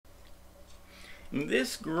In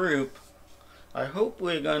this group, I hope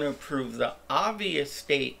we're going to prove the obvious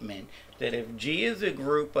statement that if G is a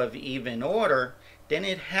group of even order, then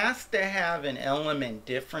it has to have an element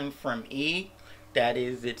different from E, that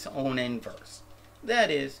is its own inverse.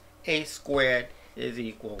 That is, A squared is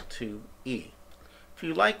equal to E. If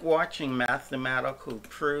you like watching mathematical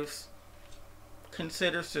proofs,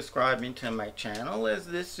 consider subscribing to my channel, as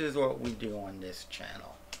this is what we do on this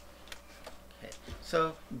channel. Okay.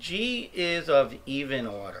 So G is of even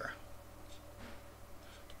order.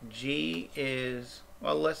 G is,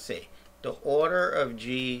 well, let's see, the order of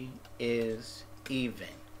G is even.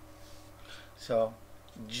 So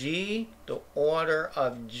G, the order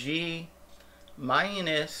of G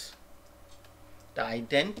minus the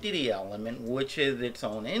identity element, which is its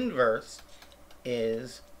own inverse,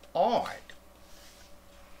 is odd.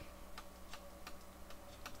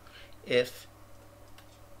 If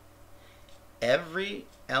every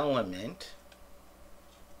element,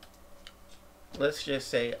 let's just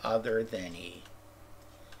say other than E,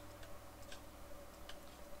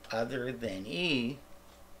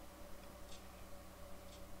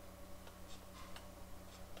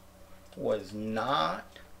 was not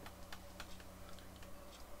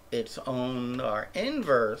its own, or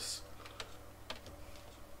inverse,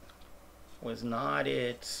 was not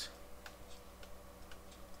its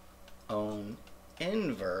own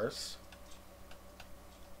inverse,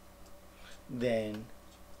 then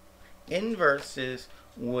inverses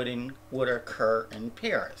would occur in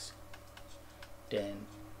pairs. Then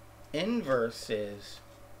inverses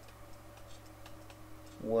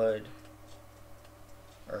would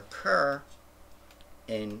occur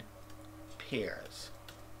in pairs.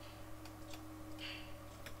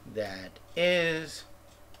 That is,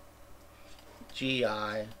 Gi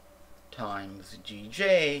times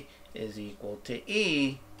Gj is equal to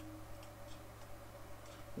E,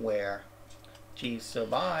 where G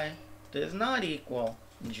sub I does not equal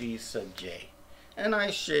G sub j. And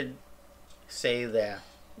I should say that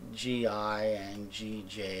Gi and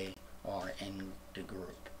Gj are in the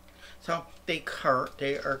group. So they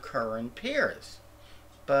occur in pairs.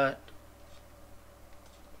 But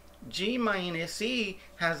G minus E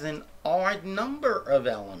has an odd number of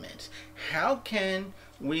elements. How can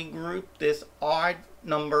we group this odd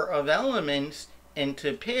number of elements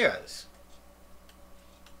into pairs?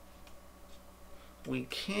 We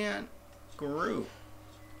can't group,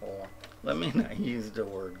 or let me not use the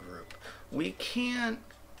word group. We can't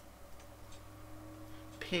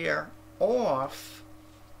pair off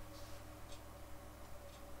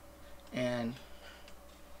an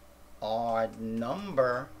odd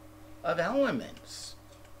number of elements.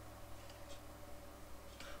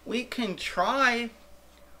 We can try.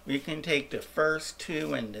 We can take the first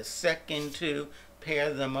two and the second two,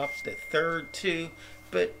 pair them up the third two,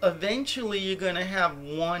 but eventually you're going to have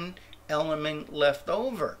one element left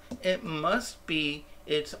over. It must be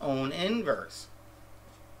its own inverse.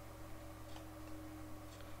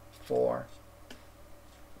 For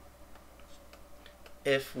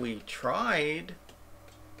if we tried,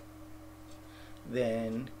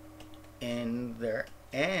 then in the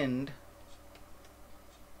end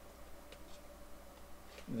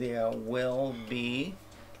there will be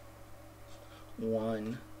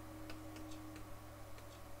one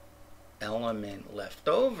element left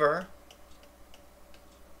over,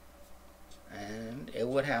 and it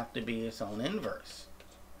would have to be its own inverse.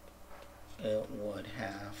 It would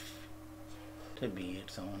have to be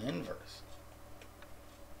its own inverse.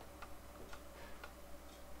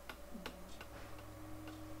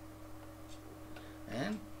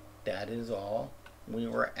 And that is all we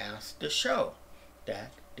were asked to show,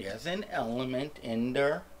 that there's an element in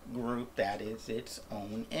the group that is its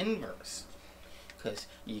own inverse. Because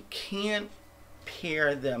you can't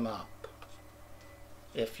pair them up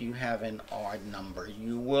if you have an odd number.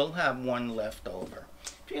 You will have one left over.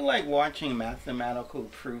 If you like watching mathematical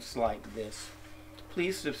proofs like this,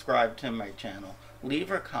 please subscribe to my channel.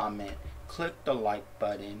 Leave a comment. Click the like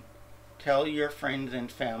button. Tell your friends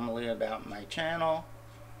and family about my channel.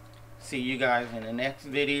 See you guys in the next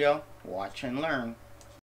video. Watch and learn.